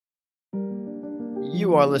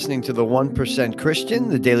You are listening to the 1% Christian,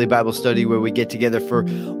 the daily Bible study where we get together for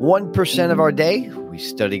 1% of our day. We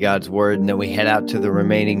study God's word and then we head out to the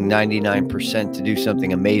remaining 99% to do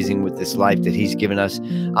something amazing with this life that he's given us.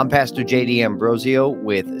 I'm Pastor J.D. Ambrosio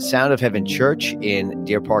with Sound of Heaven Church in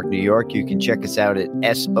Deer Park, New York. You can check us out at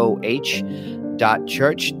soh.church.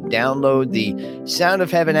 Download the Sound of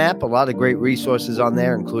Heaven app. A lot of great resources on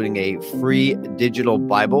there, including a free digital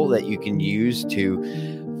Bible that you can use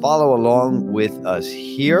to follow along with us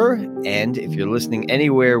here. And if you're listening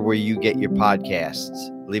anywhere where you get your podcasts,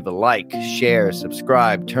 leave a like, share,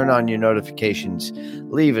 subscribe, turn on your notifications,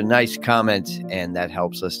 leave a nice comment, and that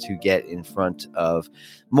helps us to get in front of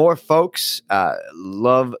more folks.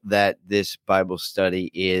 Love that this Bible study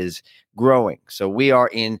is growing. So we are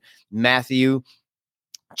in Matthew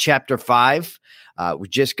chapter 5. We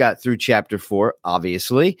just got through chapter 4,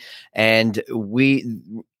 obviously, and we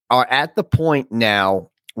are at the point now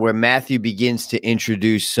where Matthew begins to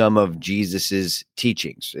introduce some of Jesus's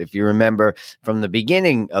teachings. If you remember from the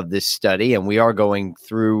beginning of this study, and we are going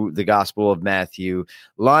through the Gospel of Matthew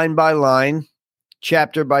line by line,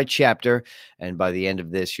 chapter by chapter, and by the end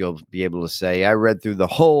of this, you'll be able to say, I read through the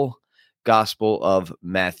whole Gospel of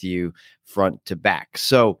Matthew front to back.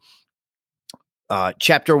 So,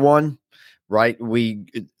 chapter 1, right? We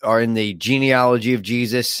are in the genealogy of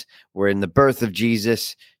Jesus. We're in the birth of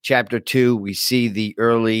Jesus. Chapter 2, we see the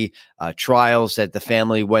early trials that the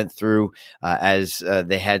family went through as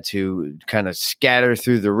they had to kind of scatter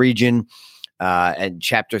through the region. And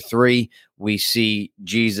chapter 3, we see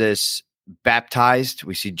Jesus baptized.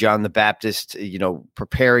 We see John the Baptist,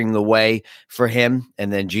 preparing the way for him.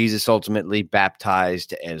 And then Jesus ultimately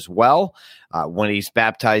baptized as well. When he's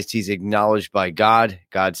baptized, he's acknowledged by God.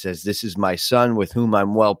 God says, "This is my son with whom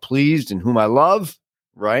I'm well pleased and whom I love."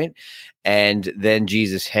 Right? And then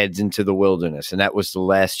Jesus heads into the wilderness. And that was the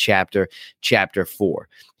last chapter, chapter 4.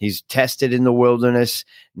 He's tested in the wilderness.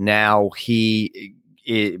 Now he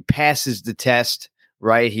passes the test,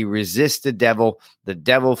 right? He resists the devil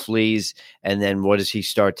flees. And then what does he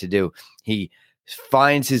start to do? He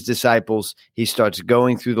finds his disciples. He starts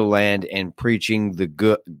going through the land and preaching the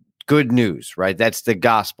good news, right? That's the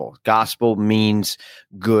gospel. Gospel means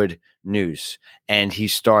good news. And he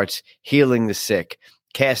starts healing the sick,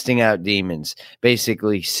 casting out demons,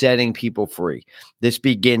 basically setting people free. This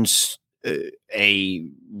begins a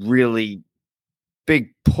really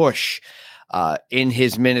big push in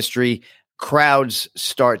his ministry. Crowds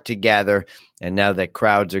start to gather, and now that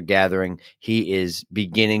crowds are gathering, he is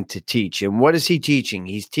beginning to teach. And what is he teaching?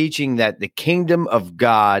 He's teaching that the kingdom of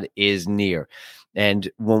God is near.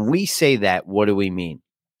 And when we say that, what do we mean?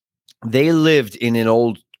 They lived in an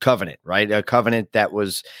old covenant, right? A covenant that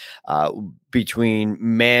was between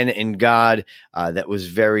man and God, that was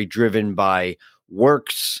very driven by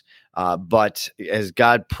works. But as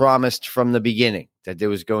God promised from the beginning, that there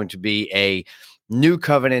was going to be a new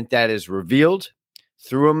covenant that is revealed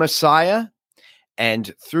through a Messiah.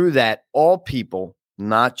 And through that, all people,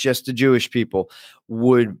 not just the Jewish people,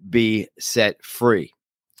 would be set free.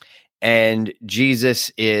 And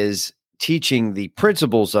Jesus is teaching the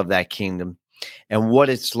principles of that kingdom and what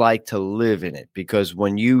it's like to live in it. Because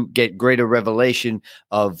when you get greater revelation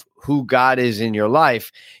of who God is in your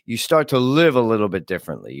life, you start to live a little bit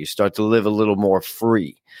differently. You start to live a little more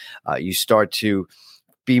free. You start to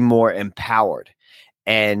be more empowered.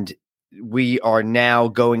 And we are now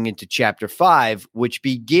going into chapter 5, which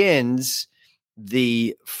begins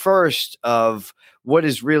the first of what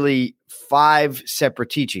is really 5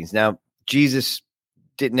 separate teachings. Now, Jesus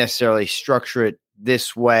didn't necessarily structure it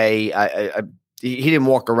this way. He didn't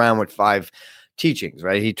walk around with 5 teachings,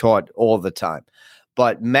 right? He taught all the time.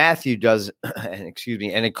 But Matthew does, an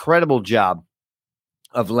incredible job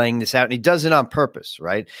of laying this out. And he does it on purpose,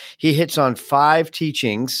 right? He hits on 5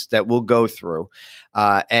 teachings that we'll go through.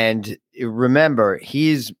 And remember,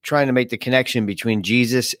 he's trying to make the connection between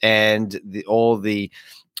Jesus and all the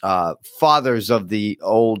fathers of the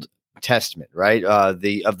Old Testament, right? Of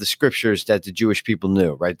the scriptures that the Jewish people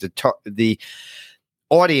knew, right? The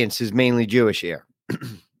audience is mainly Jewish here.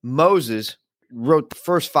 Moses wrote the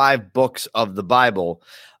first 5 books of the Bible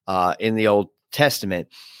in the Old Testament.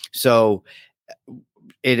 So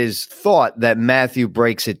it is thought that Matthew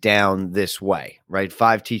breaks it down this way, right?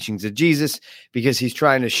 5 teachings of Jesus, because he's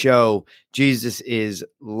trying to show Jesus is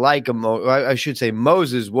like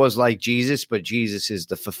Moses was like Jesus, but Jesus is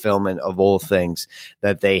the fulfillment of all things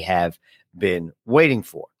that they have been waiting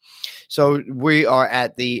for. So we are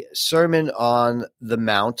at the Sermon on the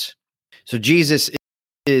Mount. So Jesus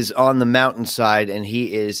is on the mountainside and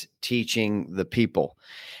he is teaching the people.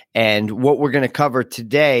 And what we're going to cover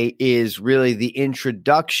today is really the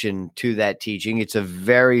introduction to that teaching. It's a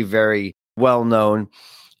very, very well-known,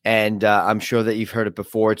 and I'm sure that you've heard it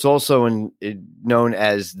before. It's also known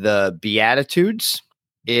as the Beatitudes.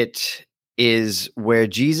 It is where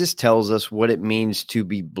Jesus tells us what it means to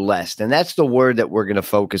be blessed. And that's the word that we're going to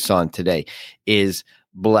focus on today, is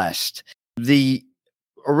blessed. The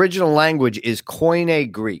original language is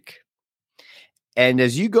Koine Greek. And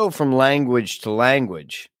as you go from language to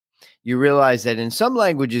language, you realize that in some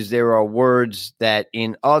languages there are words that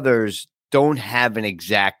in others don't have an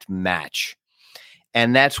exact match.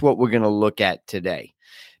 And that's what we're going to look at today,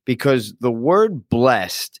 because the word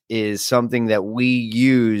blessed is something that we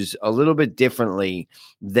use a little bit differently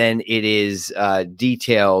than it is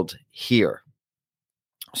detailed here.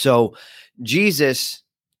 So Jesus,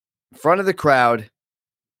 in front of the crowd,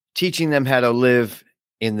 teaching them how to live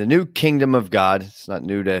in the new kingdom of God. It's not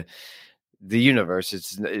new to the universe.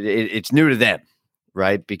 It's new to them,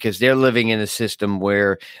 right? Because they're living in a system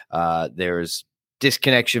where there's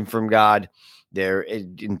disconnection from God. They're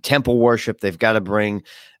in temple worship. They've got to bring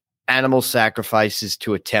animal sacrifices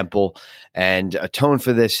to a temple and atone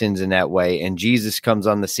for their sins in that way. And Jesus comes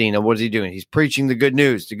on the scene. And what is he doing? He's preaching the good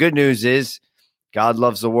news. The good news is God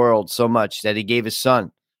loves the world so much that he gave his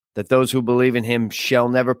son, that those who believe in him shall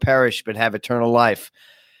never perish but have eternal life,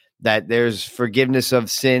 that there's forgiveness of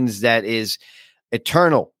sins that is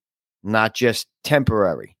eternal, not just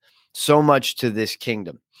temporary. So much to this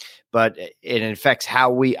kingdom, but it affects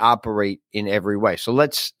how we operate in every way. So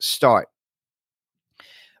let's start.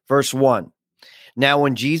 Verse 1. Now,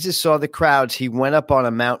 when Jesus saw the crowds, he went up on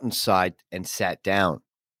a mountainside and sat down.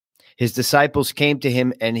 His disciples came to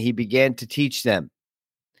him, and he began to teach them.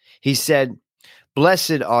 He said,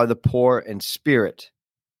 "Blessed are the poor in spirit,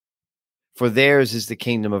 for theirs is the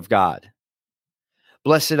kingdom of God.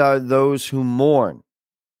 Blessed are those who mourn,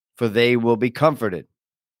 for they will be comforted.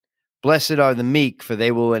 Blessed are the meek, for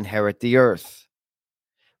they will inherit the earth.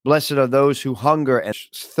 Blessed are those who hunger and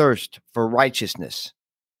thirst for righteousness,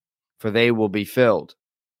 for they will be filled.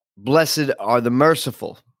 Blessed are the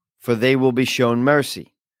merciful, for they will be shown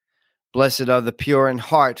mercy. Blessed are the pure in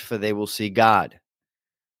heart, for they will see God.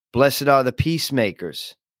 Blessed are the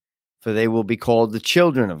peacemakers, for they will be called the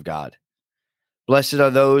children of God. Blessed are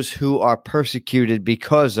those who are persecuted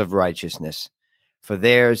because of righteousness, for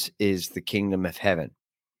theirs is the kingdom of heaven.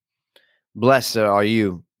 Blessed are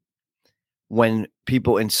you when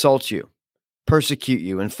people insult you, persecute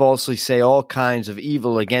you, and falsely say all kinds of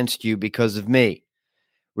evil against you because of me.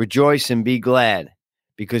 Rejoice and be glad,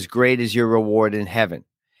 because great is your reward in heaven.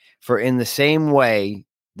 For in the same way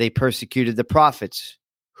they persecuted the prophets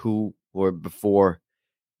who were before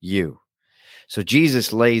you." So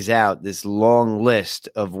Jesus lays out this long list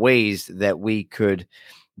of ways that we could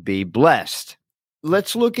be blessed.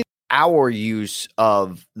 Let's look at our use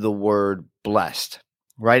of the word blessed,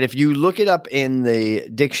 right? If you look it up in the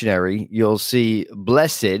dictionary, you'll see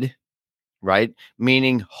blessed, right?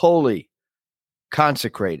 Meaning holy,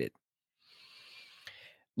 consecrated.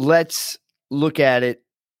 Let's look at it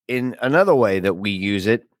in another way that we use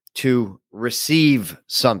it, to receive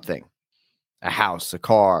something, a house, a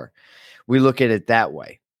car. We look at it that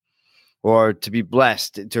way. Or to be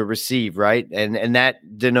blessed, to receive, right? And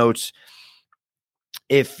that denotes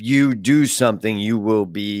if you do something, you will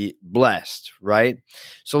be blessed, right?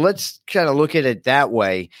 So let's kind of look at it that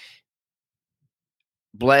way.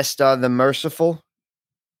 Blessed are the merciful,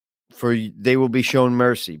 for they will be shown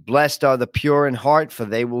mercy. Blessed are the pure in heart, for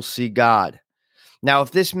they will see God. Now,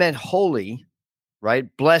 if this meant holy,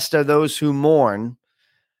 right? Blessed are those who mourn,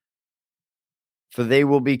 for they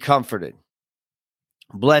will be comforted.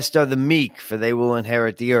 Blessed are the meek, for they will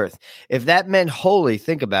inherit the earth. If that meant holy,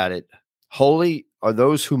 think about it. Holy are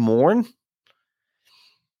those who mourn?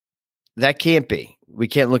 That can't be. We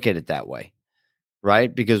can't look at it that way,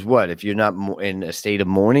 right? Because what? If you're not in a state of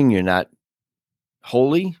mourning, you're not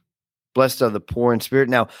holy. Blessed are the poor in spirit.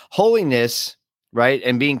 Now, holiness, right,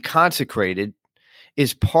 and being consecrated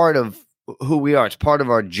is part of who we are. It's part of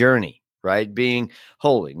our journey, right? Being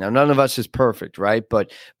holy. Now, none of us is perfect, right?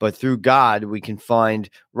 But through God, we can find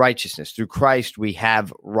righteousness. Through Christ, we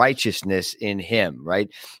have righteousness in him, right?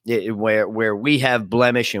 Where we have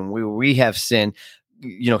blemish and we have sin,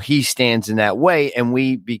 he stands in that way and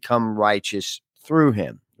we become righteous through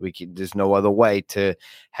him. There's no other way to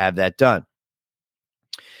have that done.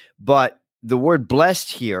 But the word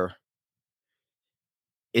blessed here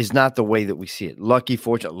is not the way that we see it. Lucky,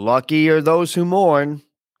 fortunate. Lucky are those who mourn.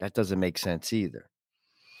 That doesn't make sense either.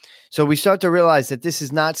 So we start to realize that this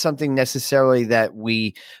is not something necessarily that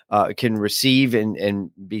we can receive and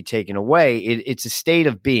be taken away. It's a state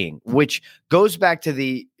of being, which goes back to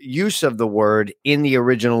the use of the word in the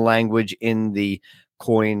original language in the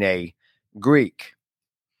Koine Greek.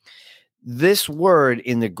 This word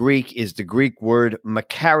in the Greek is the Greek word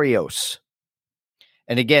makarios.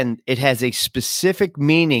 And again, it has a specific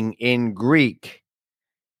meaning in Greek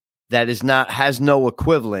that has no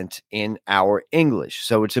equivalent in our English.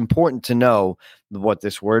 So it's important to know what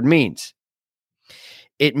this word means.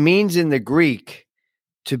 It means in the Greek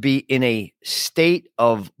to be in a state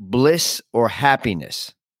of bliss or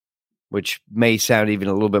happiness, which may sound even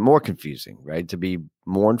a little bit more confusing, right? To be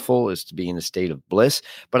mournful is to be in a state of bliss.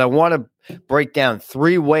 But I want to break down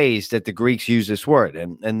 3 ways that the Greeks use this word,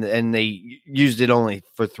 and they used it only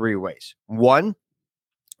for 3 ways. 1,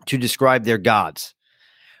 to describe their gods.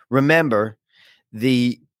 Remember,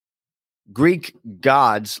 the Greek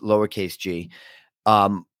gods, lowercase g,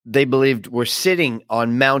 they believed were sitting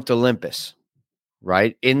on Mount Olympus,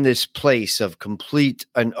 right? In this place of complete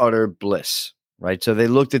and utter bliss, right? So they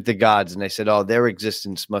looked at the gods and they said, oh, their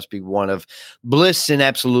existence must be one of bliss and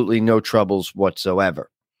absolutely no troubles whatsoever.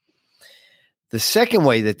 The second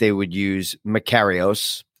way that they would use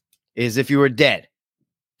makarios is if you were dead.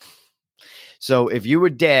 So if you were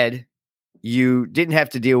dead, you didn't have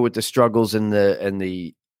to deal with the struggles and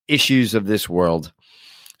the issues of this world.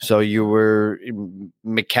 So you were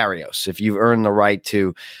makarios. If you've earned the right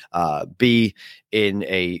to be in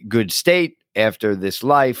a good state after this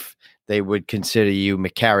life, they would consider you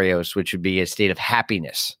makarios, which would be a state of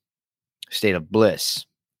happiness, state of bliss.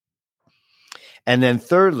 And then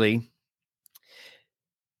thirdly,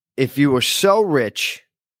 if you were so rich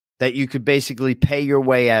that you could basically pay your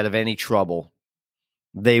way out of any trouble,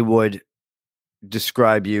 they would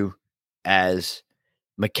describe you as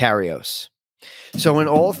makarios. So in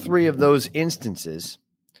all 3 of those instances,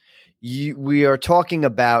 we are talking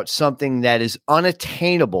about something that is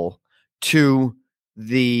unattainable to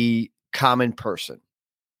the common person.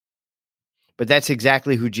 But that's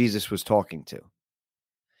exactly who Jesus was talking to.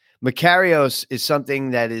 Makarios is something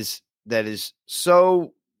that is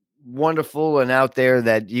so wonderful and out there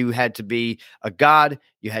that you had to be a god,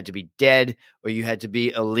 you had to be dead, or you had to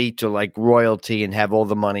be elite or like royalty and have all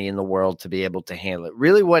the money in the world to be able to handle it.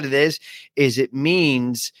 Really what it is it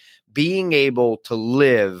means being able to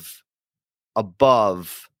live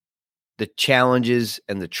above the challenges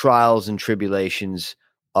and the trials and tribulations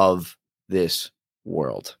of this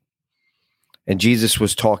world. And Jesus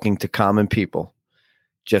was talking to common people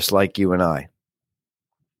just like you and I.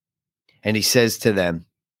 And he says to them,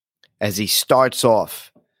 as he starts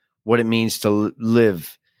off what it means to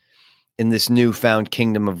live in this newfound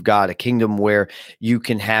kingdom of God, a kingdom where you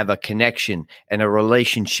can have a connection and a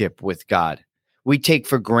relationship with God. We take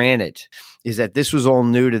for granted is that this was all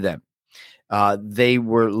new to them. They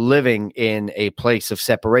were living in a place of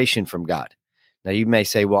separation from God. Now you may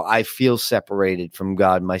say, well, I feel separated from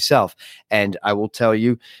God myself. And I will tell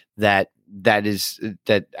you that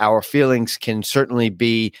our feelings can certainly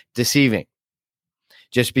be deceiving.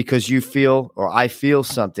 Just because you feel or I feel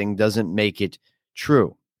something doesn't make it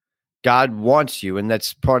true. God wants you, and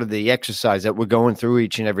that's part of the exercise that we're going through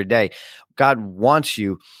each and every day. God wants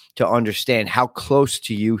you to understand how close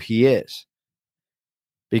to you he is.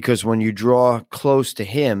 Because when you draw close to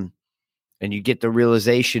him and you get the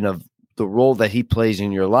realization of the role that he plays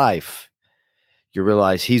in your life, you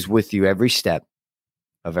realize he's with you every step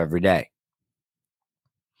of every day.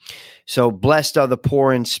 So blessed are the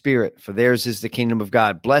poor in spirit, for theirs is the kingdom of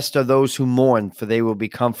God. Blessed are those who mourn, for they will be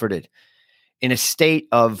comforted. In a state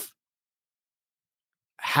of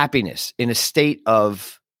happiness, in a state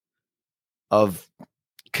of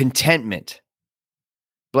contentment.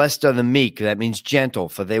 Blessed are the meek, that means gentle,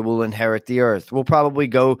 for they will inherit the earth. We'll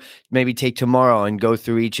probably maybe take tomorrow and go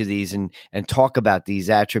through each of these and talk about these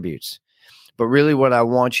attributes. But really what I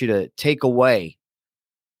want you to take away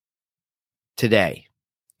today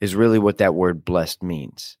is really what that word blessed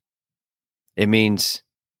means. It means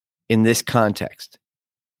in this context,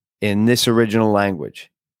 in this original language,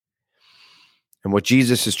 and what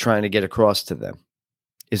Jesus is trying to get across to them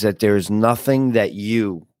is that there is nothing that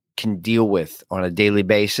you can deal with on a daily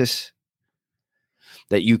basis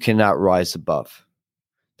that you cannot rise above,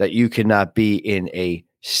 that you cannot be in a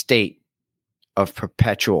state of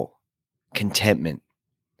perpetual contentment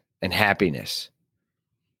and happiness.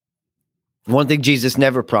 One thing Jesus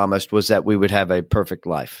never promised was that we would have a perfect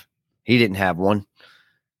life. He didn't have one.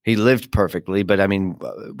 He lived perfectly, but I mean,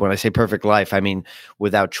 when I say perfect life, I mean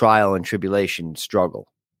without trial and tribulation,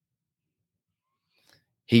 struggle.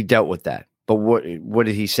 He dealt with that. But what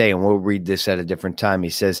did he say? And we'll read this at a different time. He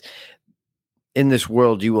says, in this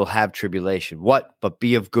world you will have tribulation. What? But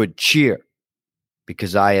be of good cheer,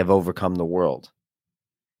 because I have overcome the world.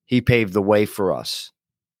 He paved the way for us.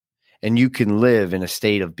 And you can live in a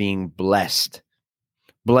state of being blessed.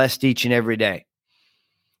 Blessed each and every day.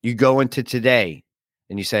 You go into today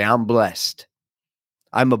and you say, I'm blessed.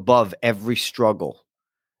 I'm above every struggle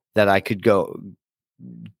that I could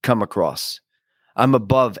come across. I'm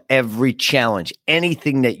above every challenge,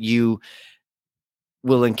 anything that you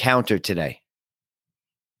will encounter today.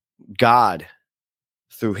 God,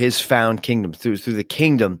 through his found kingdom, through the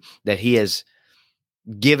kingdom that he has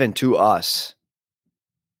given to us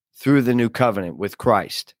through the new covenant with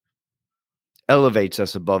Christ, elevates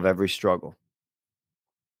us above every struggle.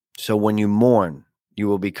 So when you mourn, you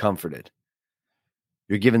will be comforted.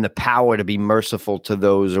 You're given the power to be merciful to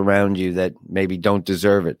those around you that maybe don't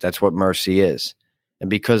deserve it. That's what mercy is. And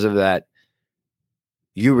because of that,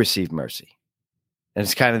 you receive mercy. And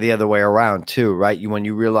it's kind of the other way around too, right? When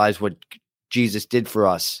you realize what Jesus did for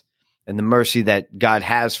us and the mercy that God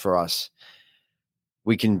has for us,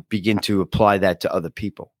 we can begin to apply that to other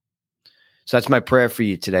people. So that's my prayer for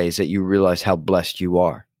you today, is that you realize how blessed you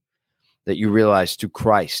are, that you realize through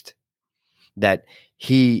Christ that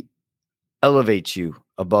he elevates you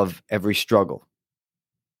above every struggle.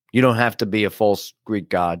 You don't have to be a false Greek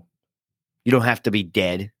god. You don't have to be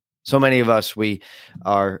dead. So many of us, we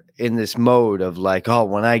are in this mode of like, oh,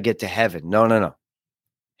 when I get to heaven. No.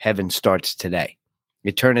 Heaven starts today.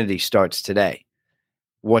 Eternity starts today.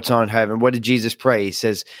 What's on heaven? What did Jesus pray? He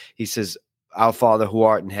says, Our Father who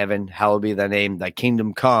art in heaven, hallowed be thy name. Thy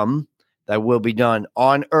kingdom come, thy will be done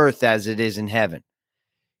on earth as it is in heaven.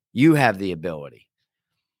 You have the ability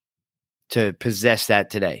to possess that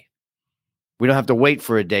today. We don't have to wait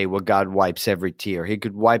for a day where God wipes every tear. He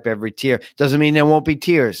could wipe every tear. Doesn't mean there won't be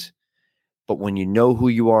tears. But when you know who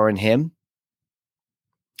you are in him,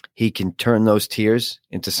 he can turn those tears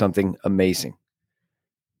into something amazing.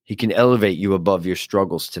 He can elevate you above your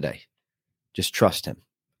struggles today. Just trust him.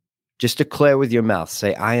 Just declare with your mouth.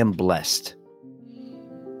 Say, I am blessed.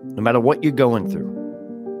 No matter what you're going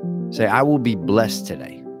through, say, I will be blessed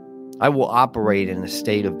today. I will operate in a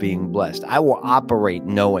state of being blessed. I will operate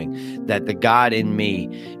knowing that the God in me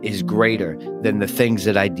is greater than the things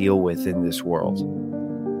that I deal with in this world.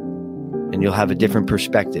 And you'll have a different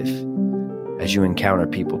perspective as you encounter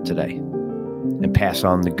people today and pass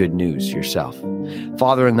on the good news yourself.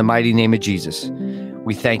 Father, in the mighty name of Jesus,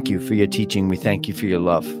 we thank you for your teaching. We thank you for your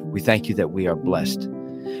love. We thank you that we are blessed.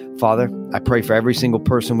 Father, I pray for every single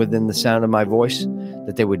person within the sound of my voice,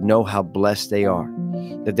 that they would know how blessed they are,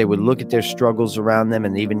 that they would look at their struggles around them,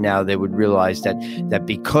 and even now they would realize that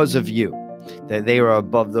because of you, that they are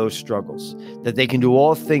above those struggles, that they can do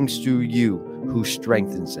all things through you who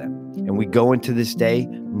strengthens them. And we go into this day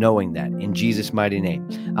knowing that, in Jesus' mighty name.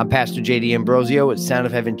 I'm Pastor J.D. Ambrosio at Sound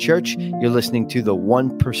of Heaven Church. You're listening to the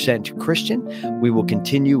 1% Christian. We will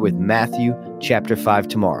continue with Matthew chapter 5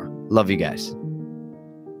 tomorrow. Love you guys.